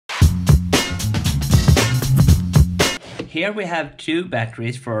here we have two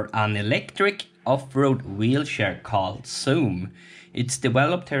batteries for an electric off-road wheelchair called Zoom. It's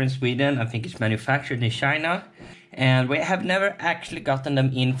developed here in Sweden. I think it's manufactured in China. And we have never actually gotten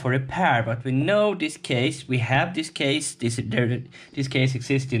them in for repair, but we know this case. We have this case. This case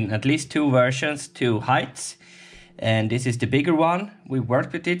exists in at least two versions, two heights. And this is the bigger one. We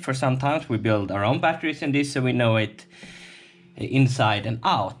worked with it for some time. We build our own batteries in this, so we know it inside and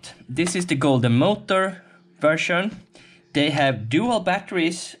out. This is the golden motor version. They have dual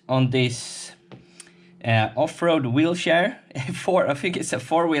batteries on this off-road wheelchair. I think it's a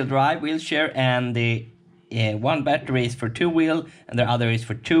four-wheel drive wheelchair, and the one battery is for two-wheel and the other is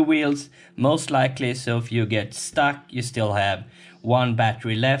for two wheels, most likely. So if you get stuck, you still have one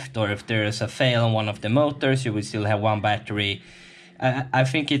battery left, or if there is a fail on one of the motors, you will still have one battery. I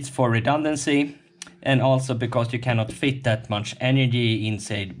think it's for redundancy, and also because you cannot fit that much energy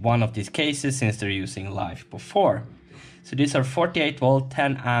inside one of these cases since they're using Lipo 4. So these are 48 volt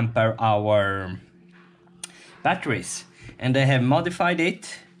 10 ampere hour batteries, and they have modified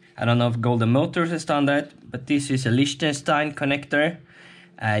it. I don't know if Golden Motors has done that, but this is a Liechtenstein connector.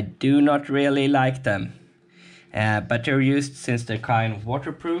 I do not really like them, but they're used since they're kind of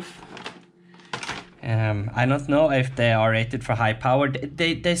waterproof. I don't know if they are rated for high power.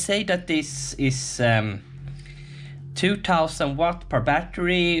 They say that this is 2000 watt per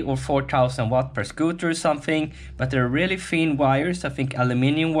battery or 4000 watt per scooter or something, but they're really thin wires, I think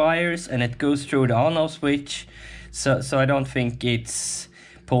aluminium wires, and it goes through the on-off switch. So I don't think it's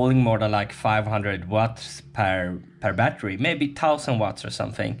pulling more than like 500 watts per battery, maybe 1000 watts or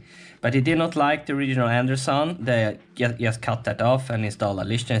something. But he did not like the original Anderson. They just cut that off and installed a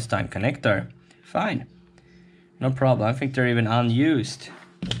Liechtenstein connector. Fine, no problem. I think they're even unused.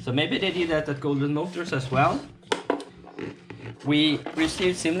 So maybe they did that at Golden Motors as well. We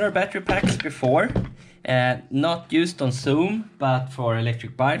received similar battery packs before, not used on Zoom, but for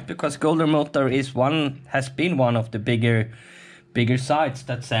electric bike, because Golden Motor has been one of the bigger sites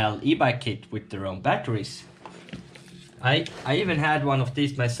that sell e-bike kit with their own batteries. I even had one of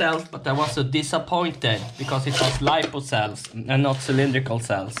these myself, but I was so disappointed because it was Lipo cells and not cylindrical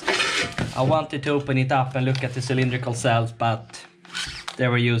cells. I wanted to open it up and look at the cylindrical cells, but they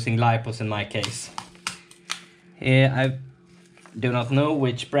were using Lipos in my case. I do not know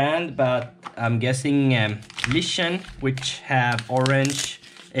which brand, but I'm guessing Lichen, which have orange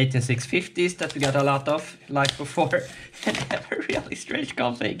 18650s that we got a lot of, like before. And have a really strange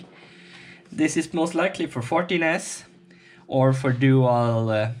config. This is most likely for 14S or for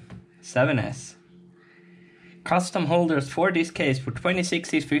dual 7S. Custom holders for this case for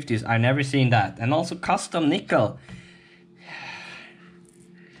 2060s, 50s, I've never seen that. And also custom nickel.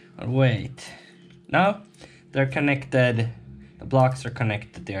 Wait, no, they're connected. The blocks are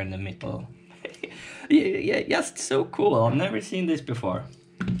connected there in the middle. Yeah, just so cool. I've never seen this before.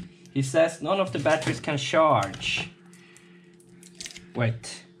 He says none of the batteries can charge.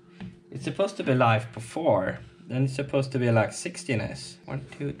 Wait, it's supposed to be Lipo 4. Then it's supposed to be like 16S. 1,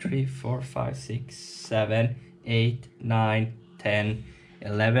 2, 3, 4, 5, 6, 7, 8, 9, 10,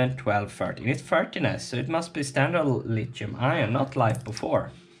 11, 12, 13. It's 13S, so it must be standard lithium ion, not Lipo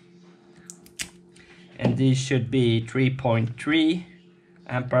 4. And these should be 3.3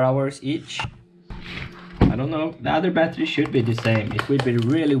 ampere hours each. I don't know, the other battery should be the same. It would be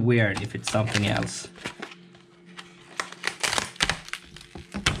really weird if it's something else.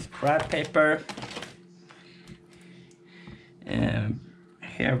 Scrap paper.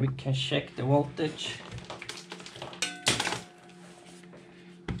 Here we can check the voltage.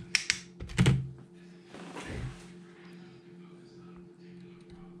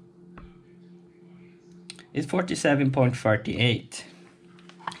 It's 47.38,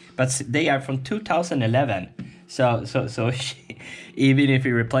 but they are from 2011. So even if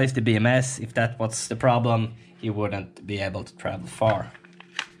you replace the BMS, if that was the problem, you wouldn't be able to travel far.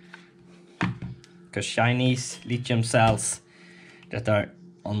 Because Chinese lithium cells that are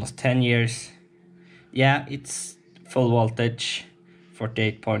almost 10 years, yeah, it's full voltage,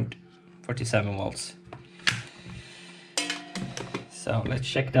 48.47 volts. So let's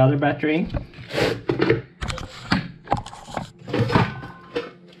check the other battery.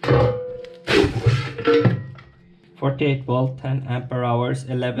 .48 volt, 10 ampere hours,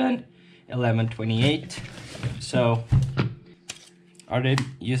 1128. So are they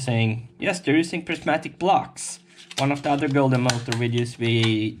using, yes, they're using prismatic blocks. One of the other Golden Motor videos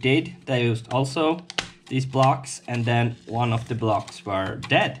we did, they used also these blocks, and then one of the blocks were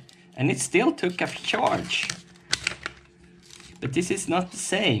dead and it still took a charge. But this is not the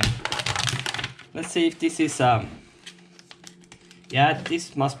same. Let's see if this is yeah,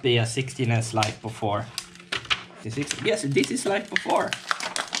 this must be a 16S Lipo 4. Yes, this is Lipo 4.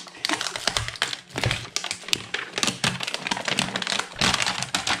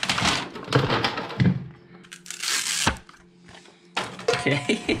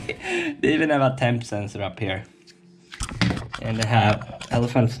 Okay, they even have a temp sensor up here. And they have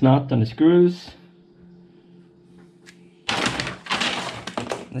elephant snot on the screws.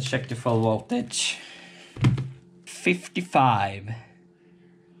 Let's check the full voltage. 55.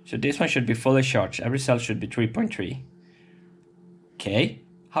 So this one should be fully charged. Every cell should be 3.3. Okay,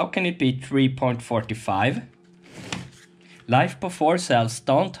 how can it be 3.45? Lipo 4 cells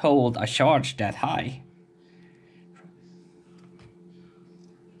don't hold a charge that high.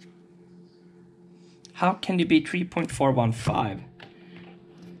 How can it be 3.415?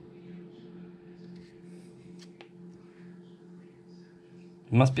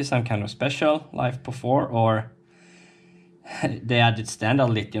 It must be some kind of special Lipo 4, or they added standard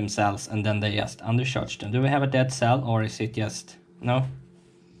lithium cells and then they just undercharged them. Do we have a dead cell, or is it just... No?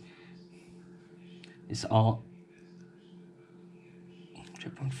 It's all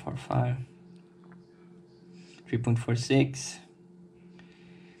 3.45, 3.46,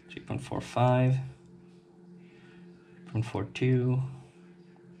 3.45, 3.42,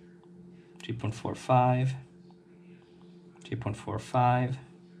 3.45, 3.45,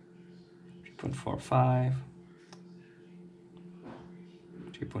 3.45,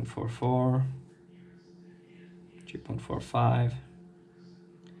 3.44, 3.45.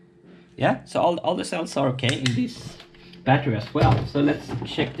 Yeah, so all the cells are okay in this battery as well. So let's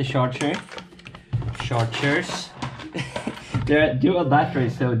check the chargers. They're dual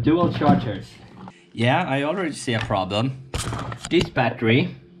batteries, so dual chargers. Yeah, I already see a problem. This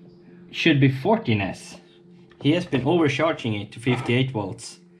battery should be 14S. He has been overcharging it to 58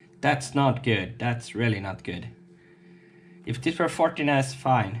 volts. That's not good. That's really not good. If this were 14S,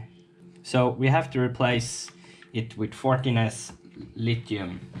 fine. So we have to replace it with 14S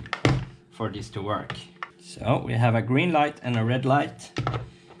lithium for this to work. So we have a green light and a red light.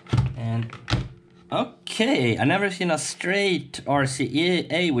 And okay, I never seen a straight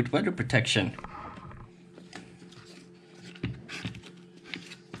RCA with weather protection.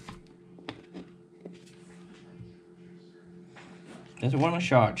 Does it want to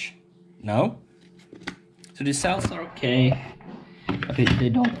charge? No. So the cells are okay, but they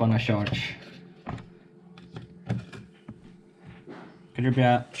don't want to charge. Could there be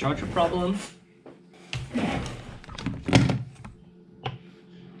a charger problem?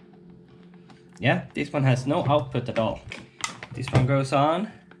 Yeah, this one has no output at all. This one goes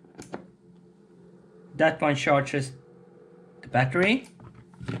on. That one charges the battery.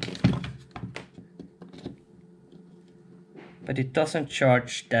 But it doesn't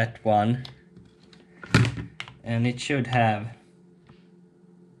charge that one. And it should have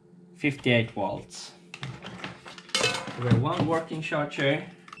 58 volts. We have one working charger.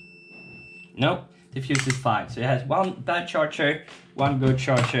 Nope, the fuse is 5. So it has one bad charger, one good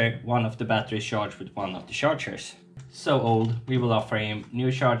charger, one of the batteries charged with one of the chargers. So old, we will offer him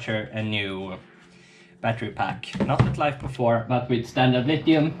new charger and new battery pack. Not with Lipo 4, but with standard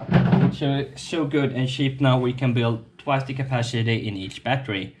lithium. It's so good and cheap now. We can build twice the capacity in each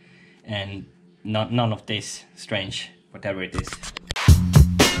battery. And none of this strange, whatever it is.